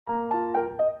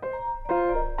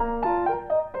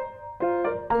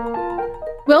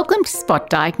Welcome to Spot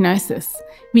Diagnosis,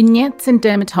 Vignettes in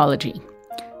Dermatology,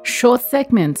 short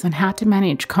segments on how to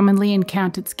manage commonly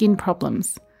encountered skin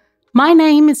problems. My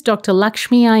name is Dr.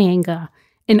 Lakshmi Iyengar,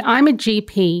 and I'm a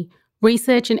GP,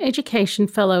 Research and Education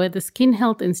Fellow at the Skin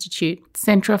Health Institute,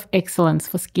 Centre of Excellence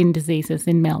for Skin Diseases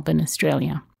in Melbourne,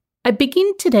 Australia. I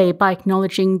begin today by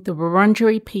acknowledging the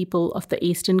Wurundjeri people of the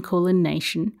Eastern Kulin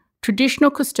Nation, traditional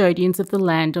custodians of the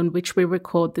land on which we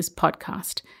record this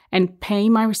podcast, and pay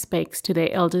my respects to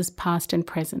their elders past and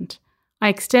present. I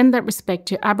extend that respect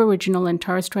to Aboriginal and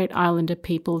Torres Strait Islander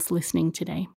peoples listening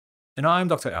today. And I'm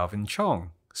Dr. Alvin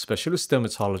Chong, Specialist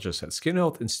Dermatologist at Skin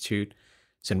Health Institute,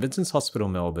 St Vincent's Hospital,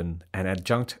 Melbourne, and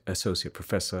Adjunct Associate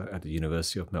Professor at the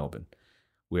University of Melbourne.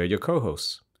 We're your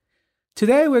co-hosts.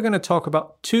 Today we're going to talk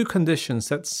about two conditions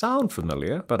that sound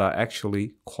familiar but are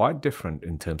actually quite different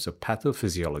in terms of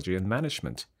pathophysiology and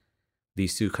management.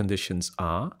 These two conditions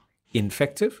are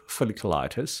infective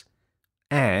folliculitis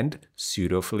and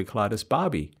pseudofolliculitis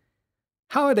barbae.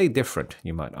 How are they different,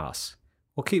 you might ask?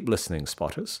 Well, keep listening,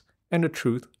 spotters, and the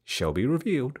truth shall be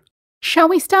revealed. Shall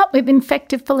we start with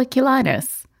infective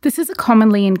folliculitis? This is a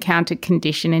commonly encountered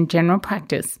condition in general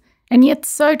practice, and yet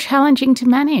so challenging to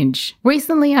manage.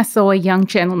 Recently, I saw a young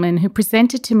gentleman who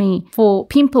presented to me for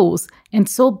pimples and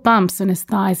sore bumps on his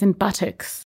thighs and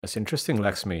buttocks. That's interesting,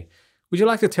 Lakshmi. Would you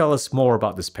like to tell us more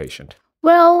about this patient?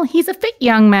 Well, he's a fit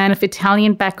young man of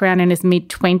Italian background in his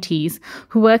mid-20s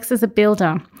who works as a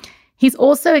builder. He's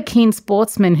also a keen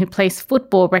sportsman who plays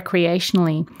football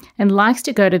recreationally and likes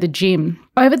to go to the gym.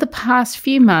 Over the past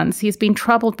few months, he's been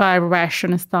troubled by a rash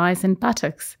on his thighs and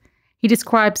buttocks. He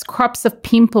describes crops of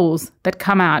pimples that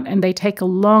come out and they take a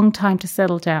long time to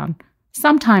settle down,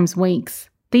 sometimes weeks.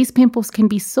 These pimples can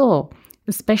be sore,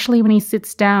 especially when he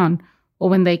sits down or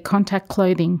when they contact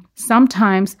clothing.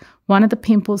 Sometimes one of the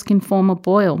pimples can form a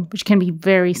boil, which can be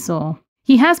very sore.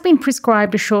 He has been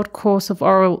prescribed a short course of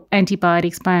oral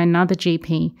antibiotics by another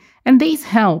GP, and these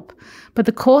help, but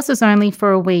the course is only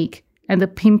for a week and the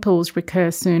pimples recur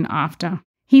soon after.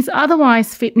 He's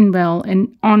otherwise fit and well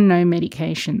and on no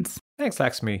medications. Thanks,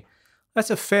 Lakshmi. That's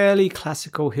a fairly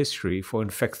classical history for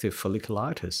infective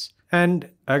folliculitis. And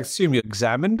I assume you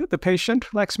examined the patient,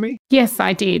 Lakshmi? Yes,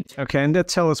 I did. Okay, and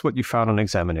tell us what you found on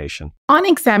examination. On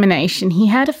examination, he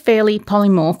had a fairly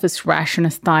polymorphous rash on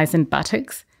his thighs and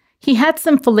buttocks. He had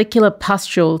some follicular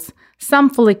pustules, some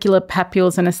follicular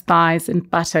papules on his thighs and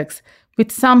buttocks,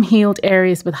 with some healed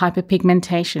areas with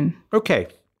hyperpigmentation. Okay,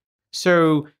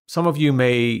 so some of you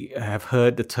may have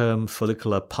heard the term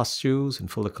follicular pustules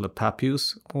and follicular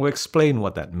papules. We'll explain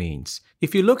what that means.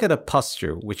 If you look at a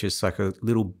pustule, which is like a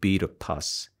little bead of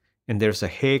pus, and there's a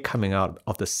hair coming out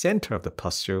of the center of the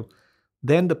pustule,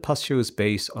 then the pustule is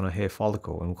based on a hair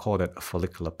follicle, and we call that a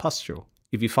follicular pustule.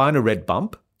 If you find a red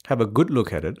bump, have a good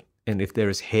look at it, and if there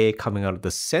is hair coming out of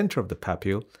the center of the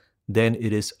papule, then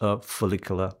it is a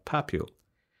follicular papule.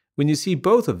 When you see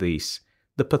both of these,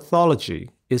 the pathology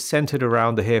is centered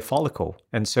around the hair follicle,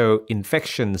 and so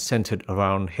infection centered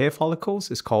around hair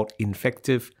follicles is called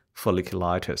infective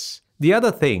folliculitis. The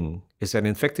other thing is that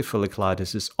infective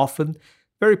folliculitis is often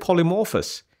very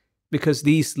polymorphous because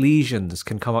these lesions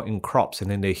can come out in crops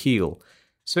and then they heal.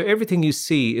 So everything you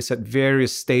see is at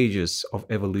various stages of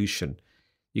evolution.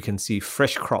 You can see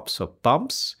fresh crops of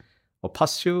bumps or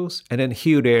pustules and then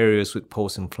healed areas with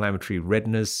post-inflammatory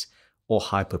redness or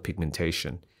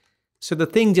hyperpigmentation. So the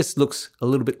thing just looks a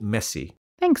little bit messy.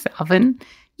 Thanks, Alvin.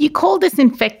 You call this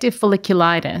infective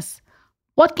folliculitis.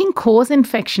 What can cause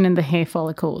infection in the hair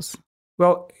follicles?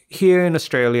 Well, here in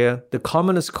Australia, the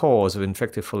commonest cause of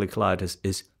infective folliculitis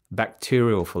is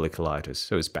bacterial folliculitis,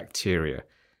 so it's bacteria.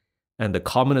 And the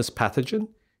commonest pathogen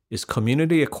is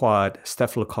community-acquired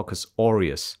Staphylococcus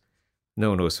aureus,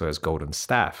 known also as golden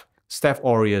staph. Staph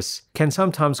aureus can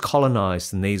sometimes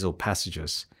colonize the nasal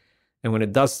passages, and when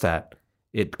it does that,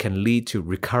 it can lead to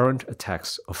recurrent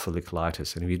attacks of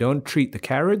folliculitis. And if you don't treat the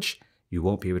carriage, you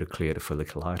won't be able to clear the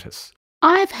folliculitis.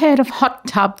 I've heard of hot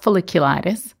tub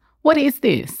folliculitis. What is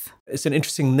this? It's an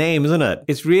interesting name, isn't it?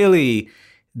 It really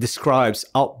describes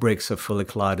outbreaks of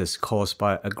folliculitis caused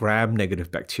by a gram-negative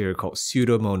bacteria called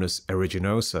Pseudomonas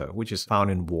aeruginosa, which is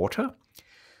found in water.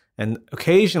 And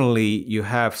occasionally you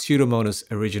have Pseudomonas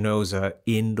aeruginosa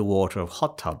in the water of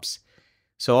hot tubs.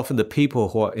 So often the people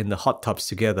who are in the hot tubs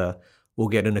together will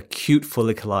get an acute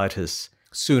folliculitis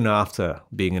soon after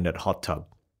being in that hot tub.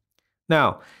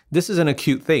 Now, this is an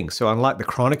acute thing. So unlike the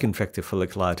chronic infective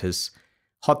folliculitis,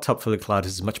 hot tub folliculitis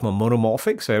is much more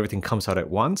monomorphic, so everything comes out at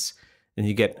once. And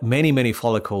you get many, many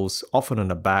follicles, often on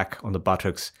the back, on the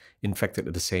buttocks, infected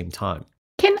at the same time.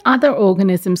 Can other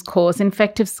organisms cause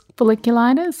infective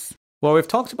folliculitis? Well, we've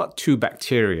talked about 2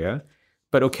 bacteria,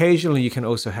 but occasionally you can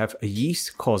also have a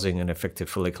yeast causing an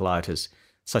infective folliculitis,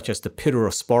 such as the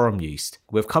pityrosporum yeast.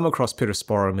 We've come across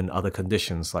pityrosporum in other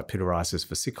conditions like pityriasis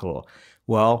versicolor.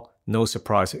 Well, no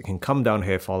surprise, it can come down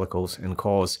hair follicles and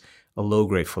cause a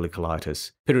low-grade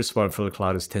folliculitis. Pityrosporum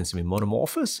folliculitis tends to be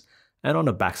monomorphous and on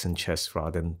the backs and chest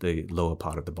rather than the lower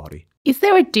part of the body. Is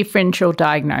there a differential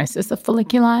diagnosis of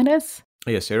folliculitis?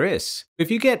 Yes, there is.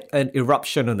 If you get an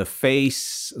eruption on the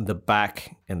face, the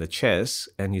back, and the chest,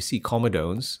 and you see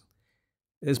comedones,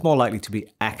 it's more likely to be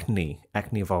acne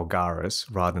vulgaris,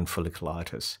 rather than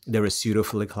folliculitis. There is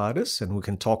pseudofolliculitis, and we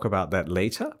can talk about that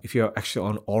later. If you're actually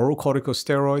on oral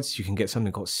corticosteroids, you can get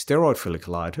something called steroid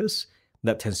folliculitis.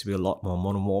 That tends to be a lot more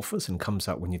monomorphous and comes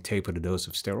out when you taper the dose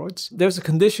of steroids. There's a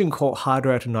condition called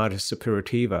hidradenitis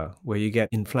suppurativa, where you get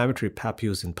inflammatory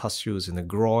papules and pustules in the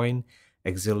groin,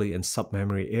 axillary and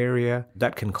submammary area.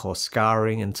 That can cause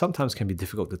scarring and sometimes can be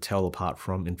difficult to tell apart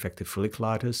from infective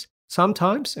folliculitis.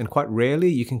 Sometimes, and quite rarely,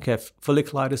 you can get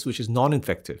folliculitis which is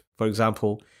non-infective. For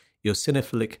example,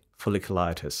 eosinophilic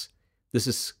folliculitis. This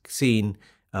is seen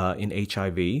in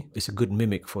HIV. It's a good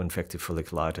mimic for infective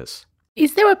folliculitis.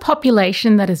 Is there a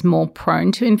population that is more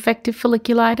prone to infective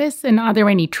folliculitis, and are there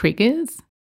any triggers?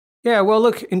 Yeah, well,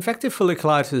 look, infective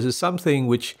folliculitis is something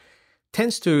which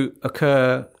tends to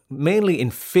occur mainly in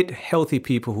fit, healthy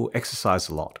people who exercise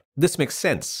a lot. This makes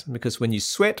sense because when you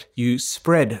sweat, you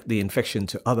spread the infection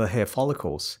to other hair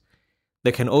follicles.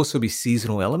 There can also be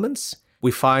seasonal elements.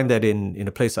 We find that in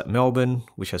a place like Melbourne,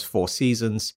 which has 4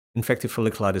 seasons, infective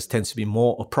folliculitis tends to be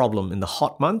more a problem in the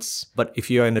hot months. But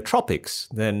if you're in the tropics,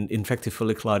 then infective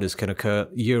folliculitis can occur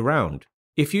year-round.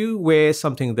 If you wear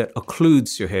something that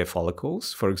occludes your hair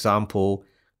follicles, for example,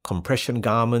 compression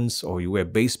garments, or you wear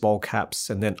baseball caps,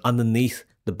 and then underneath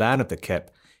the band of the cap,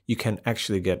 you can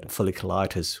actually get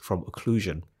folliculitis from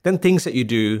occlusion. Then things that you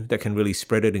do that can really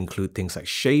spread it include things like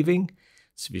shaving.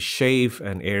 So if you shave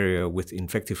an area with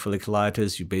infective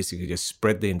folliculitis, you basically just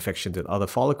spread the infection to other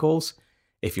follicles.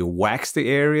 If you wax the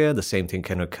area, the same thing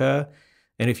can occur.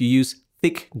 And if you use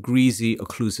thick, greasy,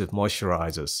 occlusive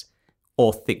moisturizers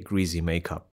or thick, greasy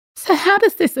makeup. So how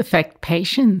does this affect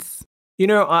patients? You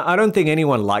know, I don't think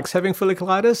anyone likes having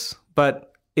folliculitis,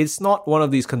 but it's not one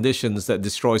of these conditions that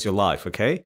destroys your life,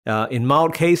 okay? In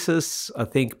mild cases, I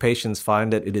think patients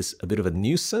find that it is a bit of a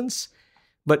nuisance.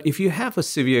 But if you have a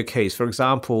severe case, for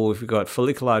example, if you've got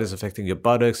folliculitis affecting your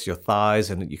buttocks, your thighs,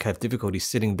 and you have difficulty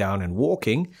sitting down and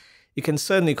walking, it can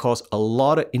certainly cause a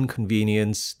lot of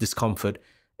inconvenience, discomfort,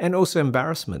 and also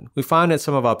embarrassment. We find that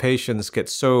some of our patients get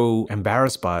so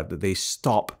embarrassed by it that they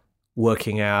stop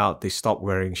working out, they stop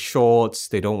wearing shorts,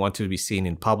 they don't want to be seen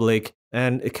in public,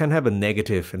 and it can have a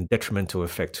negative and detrimental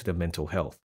effect to their mental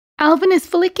health. Alvin, is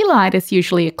folliculitis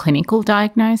usually a clinical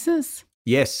diagnosis?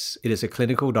 Yes, it is a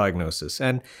clinical diagnosis,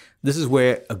 and this is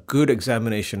where a good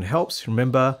examination helps.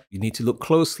 Remember, you need to look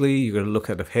closely, you're going to look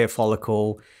at the hair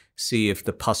follicle, see if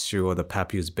the pustule or the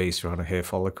papule is based around a hair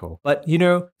follicle. But, you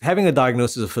know, having a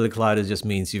diagnosis of folliculitis just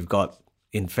means you've got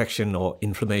infection or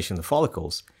inflammation of the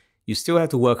follicles. You still have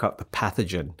to work out the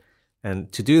pathogen,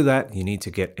 and to do that, you need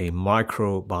to get a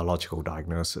microbiological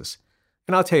diagnosis.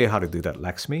 And I'll tell you how to do that,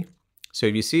 Laxmi. So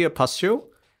if you see a pustule,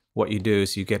 what you do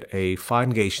is you get a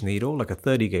fine gauge needle, like a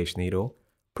 30 gauge needle,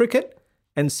 prick it,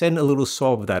 and send a little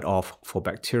swab of that off for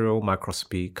bacterial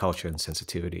microscopy, culture, and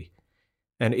sensitivity.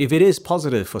 And if it is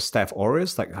positive for Staph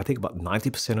aureus, like I think about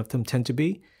 90% of them tend to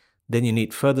be, then you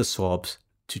need further swabs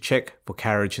to check for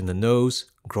carriage in the nose,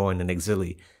 groin, and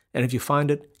axilla. And if you find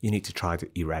it, you need to try to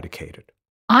eradicate it.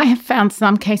 I have found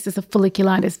some cases of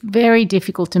folliculitis very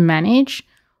difficult to manage.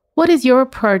 What is your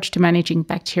approach to managing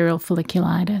bacterial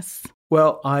folliculitis?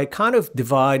 Well, I kind of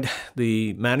divide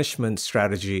the management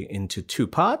strategy into 2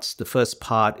 parts. The first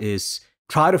part is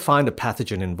try to find a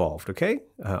pathogen involved, okay?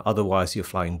 Otherwise, you're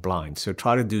flying blind. So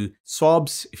try to do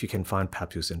swabs if you can find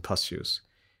papules and pustules.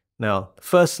 Now,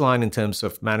 first line in terms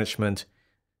of management,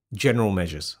 general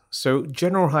measures. So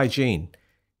general hygiene.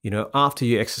 You know, after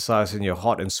you exercise and you're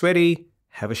hot and sweaty,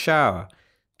 have a shower.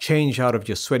 Change out of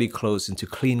your sweaty clothes into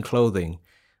clean clothing.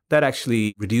 That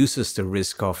actually reduces the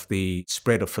risk of the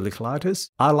spread of folliculitis.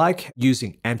 I like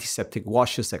using antiseptic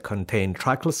washes that contain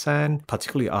triclosan,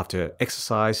 particularly after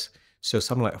exercise. So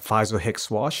something like a Physohex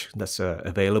wash that's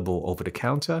available over the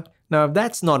counter. Now, if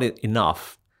that's not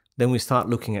enough, then we start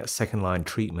looking at second-line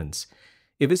treatments.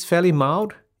 If it's fairly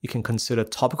mild, you can consider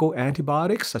topical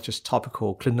antibiotics such as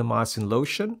topical clindamycin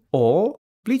lotion or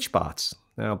bleach baths.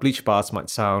 Now, bleach baths might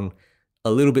sound a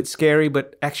little bit scary,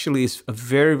 but actually it's a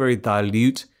very, very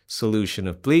dilute solution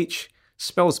of bleach.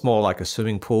 Smells more like a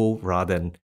swimming pool rather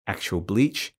than actual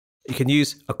bleach. You can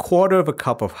use a quarter of a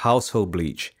cup of household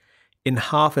bleach in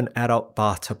half an adult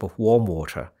bathtub of warm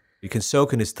water. You can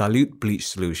soak in this dilute bleach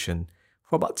solution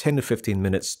for about 10 to 15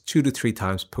 minutes, 2 to 3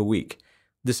 times per week.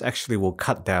 This actually will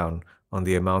cut down on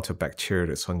the amount of bacteria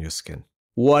that's on your skin.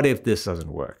 What if this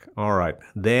doesn't work? All right,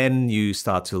 then you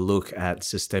start to look at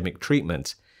systemic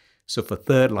treatment. So for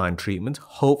third-line treatment,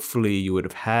 hopefully you would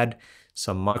have had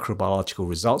some microbiological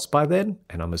results by then,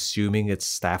 and I'm assuming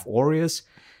it's Staph aureus.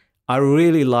 I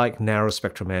really like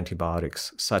narrow-spectrum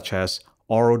antibiotics, such as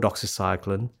oral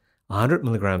doxycycline, 100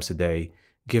 milligrams a day,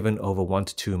 given over 1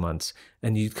 to 2 months,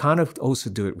 and you kind of also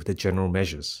do it with the general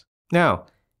measures. Now,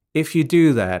 if you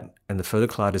do that and the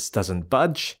folliculitis doesn't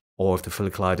budge, or if the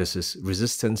folliculitis is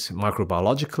resistant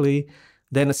microbiologically,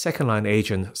 then a second-line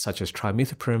agent such as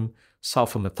trimethoprim,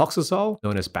 sulfamethoxazole,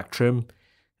 known as Bactrim,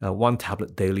 1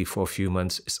 tablet daily for a few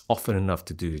months is often enough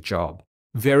to do the job.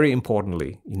 Very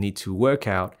importantly, you need to work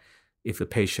out if the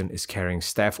patient is carrying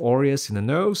Staph aureus in the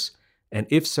nose, and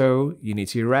if so, you need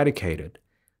to eradicate it.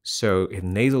 So if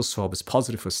nasal swab is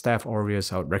positive for Staph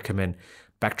aureus, I would recommend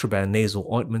Bactroban nasal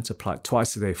ointment applied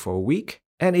twice a day for a week.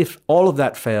 And if all of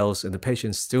that fails and the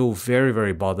patient is still very,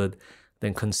 very bothered,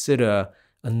 then consider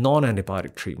a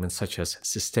non-antibiotic treatment such as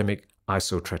systemic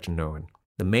isotretinoin.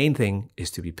 The main thing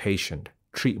is to be patient.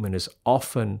 Treatment is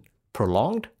often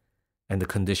prolonged and the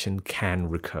condition can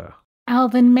recur.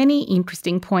 Alvin, many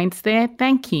interesting points there.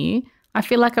 Thank you. I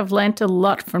feel like I've learnt a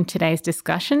lot from today's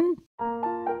discussion.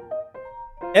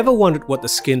 Ever wondered what the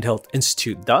Skin Health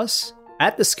Institute does?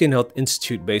 At the Skin Health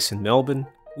Institute based in Melbourne,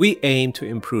 we aim to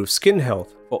improve skin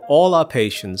health for all our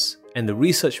patients, and the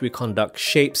research we conduct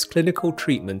shapes clinical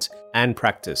treatment and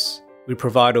practice. We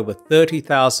provide over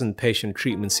 30,000 patient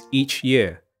treatments each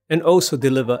year and also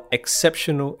deliver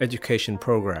exceptional education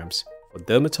programs for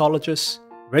dermatologists,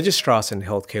 registrars and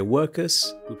healthcare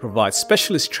workers. We provide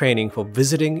specialist training for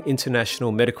visiting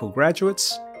international medical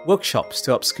graduates, workshops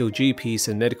to upskill GPs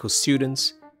and medical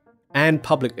students, and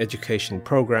public education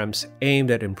programs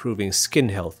aimed at improving skin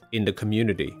health in the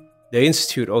community. The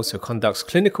Institute also conducts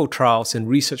clinical trials and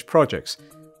research projects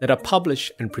that are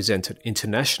published and presented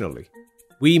internationally.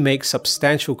 We make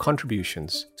substantial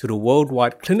contributions to the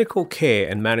worldwide clinical care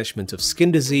and management of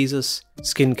skin diseases,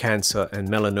 skin cancer, and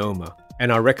melanoma, and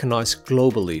are recognized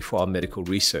globally for our medical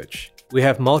research. We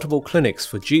have multiple clinics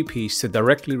for GPs to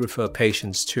directly refer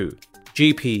patients to.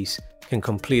 GPs can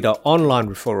complete our online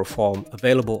referral form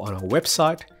available on our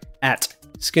website at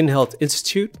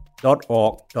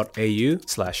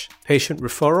skinhealthinstitute.org.au/patient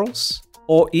referrals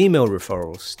or email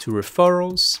referrals to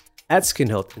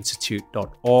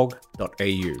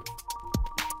referrals@skinhealthinstitute.org.au.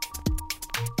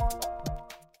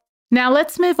 Now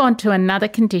let's move on to another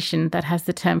condition that has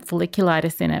the term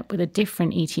folliculitis in it with a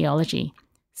different etiology,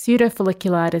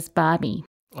 pseudofolliculitis barbae.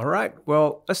 All right,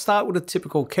 well, let's start with a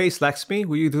typical case. Laxmi,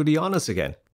 will you do the honors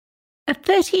again? A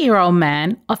 30-year-old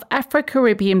man of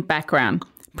Afro-Caribbean background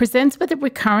presents with a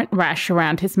recurrent rash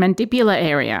around his mandibular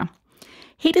area.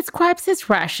 He describes his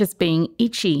rash as being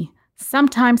itchy,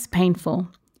 sometimes painful.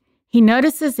 He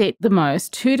notices it the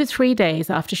most 2 to 3 days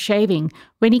after shaving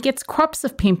when he gets crops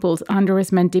of pimples under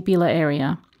his mandibular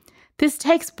area. This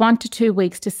takes 1 to 2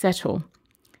 weeks to settle.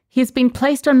 He has been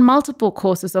placed on multiple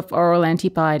courses of oral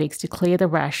antibiotics to clear the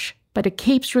rash, but it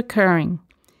keeps recurring.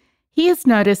 He has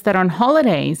noticed that on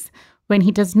holidays, when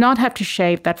he does not have to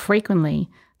shave that frequently,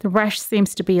 the rash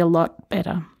seems to be a lot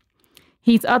better.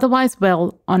 He's otherwise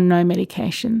well on no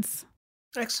medications.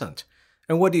 Excellent.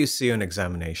 And what do you see on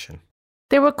examination?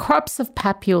 There were crops of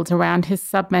papules around his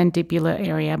submandibular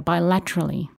area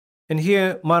bilaterally. And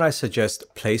here, might I suggest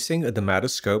placing a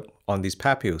dermatoscope on these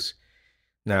papules?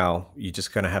 Now, you're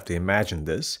just going to have to imagine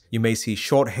this. You may see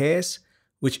short hairs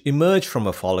which emerge from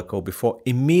a follicle before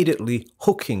immediately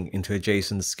hooking into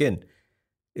adjacent skin.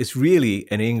 It's really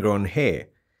an ingrown hair.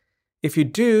 If you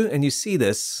do and you see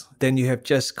this, then you have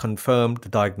just confirmed the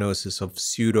diagnosis of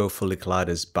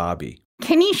pseudofolliculitis barbae.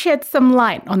 Can you shed some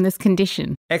light on this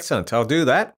condition? Excellent, I'll do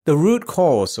that. The root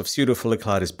cause of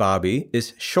pseudofolliculitis barbae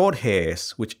is short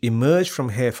hairs which emerge from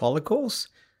hair follicles,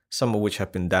 some of which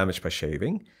have been damaged by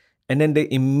shaving, and then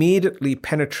they immediately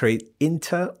penetrate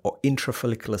inter- or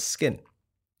intrafollicular skin.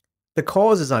 The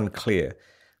cause is unclear,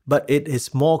 but it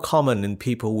is more common in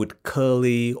people with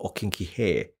curly or kinky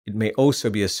hair. It may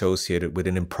also be associated with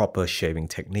an improper shaving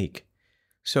technique.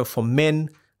 So for men,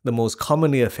 the most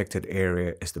commonly affected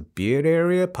area is the beard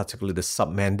area, particularly the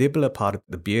submandibular part of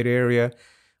the beard area,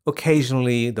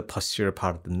 occasionally the posterior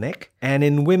part of the neck. And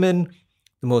in women,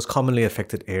 the most commonly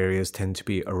affected areas tend to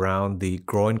be around the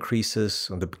groin creases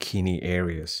or the bikini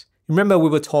areas. Remember, we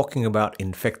were talking about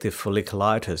infective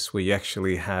folliculitis, where you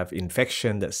actually have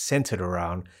infection that's centered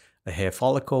around a hair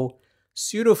follicle.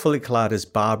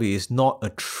 Pseudofolliculitis barbae is not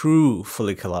a true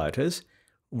folliculitis.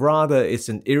 Rather, it's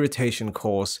an irritation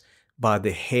caused by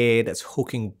the hair that's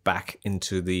hooking back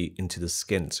into the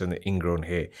skin, so the ingrown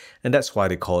hair. And that's why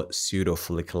they call it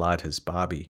pseudofolliculitis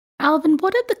barbae. Alvin,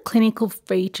 what are the clinical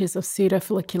features of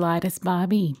pseudofolliculitis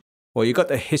barbae? Well, you got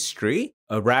the history,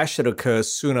 a rash that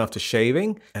occurs soon after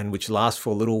shaving and which lasts for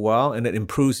a little while, and it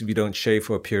improves if you don't shave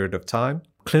for a period of time.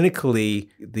 Clinically,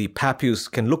 the papules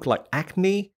can look like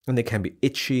acne and they can be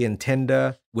itchy and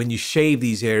tender. When you shave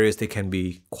these areas, they can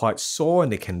be quite sore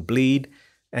and they can bleed.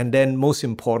 And then most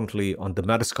importantly, on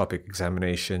dermatoscopic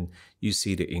examination, you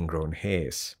see the ingrown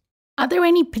hairs. Are there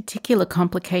any particular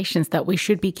complications that we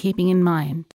should be keeping in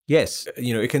mind? Yes,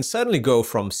 it can certainly go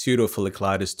from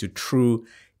pseudofolliculitis to true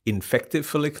infective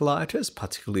folliculitis,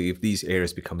 particularly if these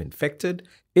areas become infected.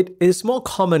 It is more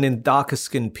common in darker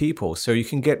skinned people, so you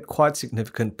can get quite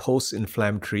significant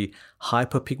post-inflammatory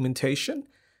hyperpigmentation.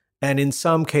 And in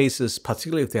some cases,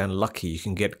 particularly if they're unlucky, you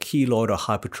can get keloid or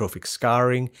hypertrophic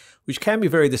scarring, which can be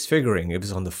very disfiguring if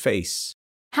it's on the face.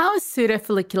 How is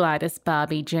pseudofolliculitis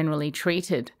barbae generally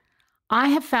treated? I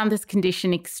have found this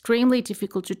condition extremely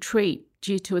difficult to treat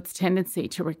due to its tendency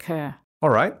to recur. All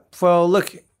right. Well,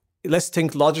 look, let's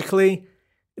think logically.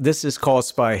 This is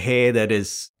caused by hair that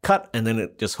is cut and then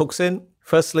it just hooks in.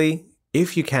 Firstly,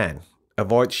 if you can,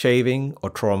 avoid shaving or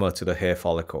trauma to the hair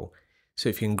follicle. So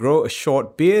if you can grow a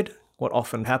short beard, what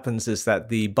often happens is that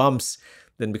the bumps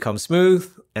then become smooth,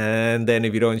 and then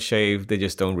if you don't shave, they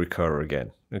just don't recur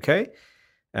again, okay?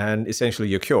 And essentially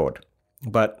you're cured.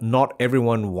 But not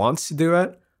everyone wants to do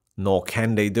it, nor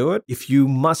can they do it. If you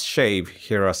must shave,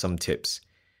 here are some tips.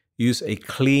 Use a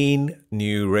clean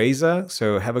new razor.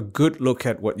 So have a good look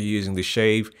at what you're using to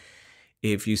shave.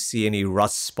 If you see any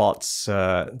rust spots,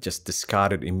 just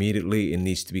discard it immediately. It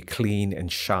needs to be clean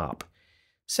and sharp.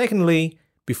 Secondly,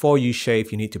 before you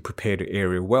shave, you need to prepare the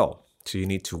area well. So you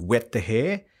need to wet the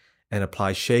hair and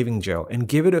apply shaving gel and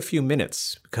give it a few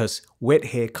minutes because wet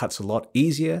hair cuts a lot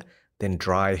easier than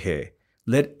dry hair.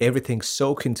 Let everything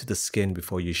soak into the skin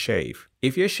before you shave.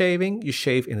 If you're shaving, you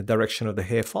shave in the direction of the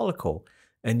hair follicle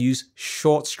and use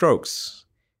short strokes.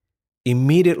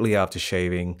 Immediately after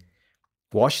shaving,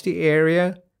 wash the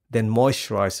area, then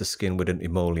moisturize the skin with an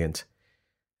emollient.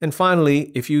 And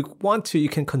finally, if you want to, you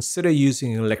can consider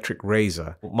using an electric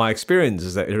razor. My experience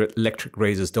is that electric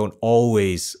razors don't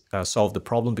always solve the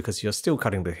problem because you're still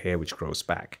cutting the hair which grows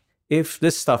back. If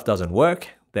this stuff doesn't work,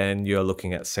 then you're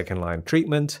looking at second-line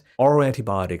treatment. Oral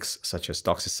antibiotics such as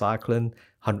doxycycline,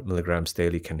 100 milligrams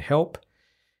daily can help.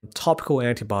 Topical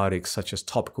antibiotics such as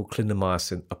topical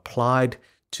clindamycin applied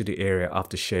to the area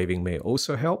after shaving may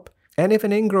also help. And if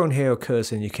an ingrown hair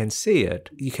occurs and you can see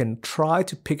it, you can try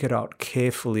to pick it out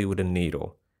carefully with a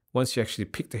needle. Once you actually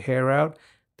pick the hair out,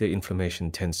 the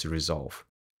inflammation tends to resolve.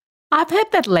 I've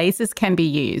heard that lasers can be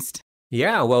used.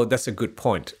 Yeah, well, that's a good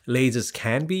point. Lasers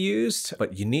can be used,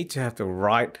 but you need to have the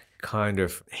right kind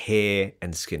of hair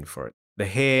and skin for it. The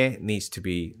hair needs to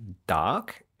be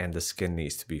dark and the skin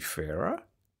needs to be fairer.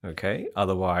 Okay,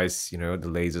 otherwise, the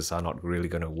lasers are not really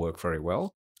going to work very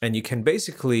well. And you can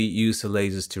basically use the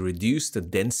lasers to reduce the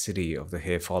density of the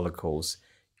hair follicles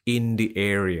in the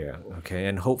area, okay?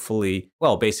 And hopefully,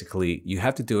 basically, you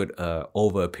have to do it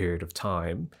over a period of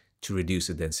time to reduce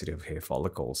the density of hair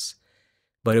follicles.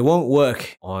 But it won't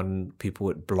work on people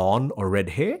with blonde or red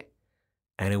hair,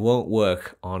 and it won't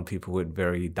work on people with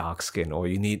very dark skin, or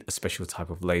you need a special type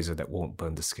of laser that won't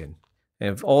burn the skin. And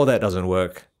if all that doesn't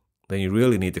work, then you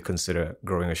really need to consider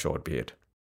growing a short beard.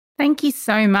 Thank you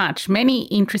so much. Many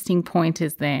interesting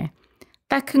pointers there.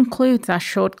 That concludes our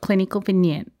short clinical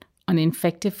vignette on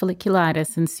infective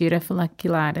folliculitis and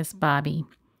pseudofolliculitis barbae.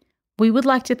 We would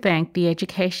like to thank the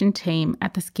education team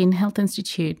at the Skin Health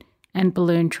Institute and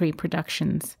Balloon Tree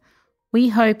Productions. We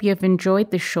hope you have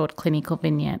enjoyed this short clinical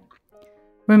vignette.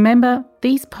 Remember,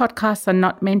 these podcasts are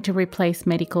not meant to replace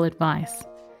medical advice.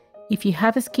 If you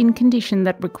have a skin condition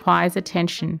that requires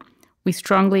attention, we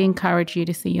strongly encourage you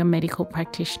to see your medical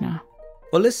practitioner.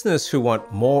 For listeners who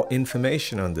want more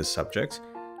information on this subject,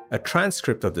 a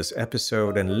transcript of this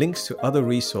episode and links to other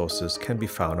resources can be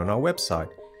found on our website,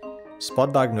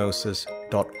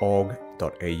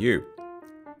 spotdiagnosis.org.au.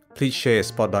 Please share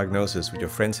Spot Diagnosis with your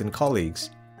friends and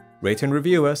colleagues. Rate and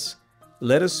review us.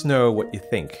 Let us know what you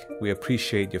think. We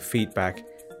appreciate your feedback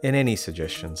and any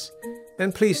suggestions.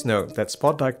 And please note that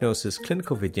Spot Diagnosis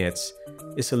Clinical Vignettes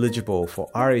is eligible for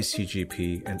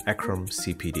RACGP and ACROM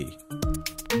CPD.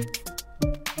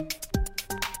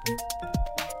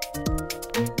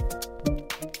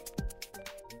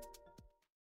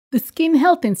 The Skin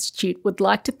Health Institute would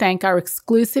like to thank our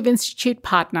exclusive institute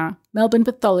partner, Melbourne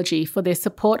Pathology, for their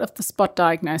support of the Spot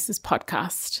Diagnosis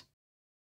podcast.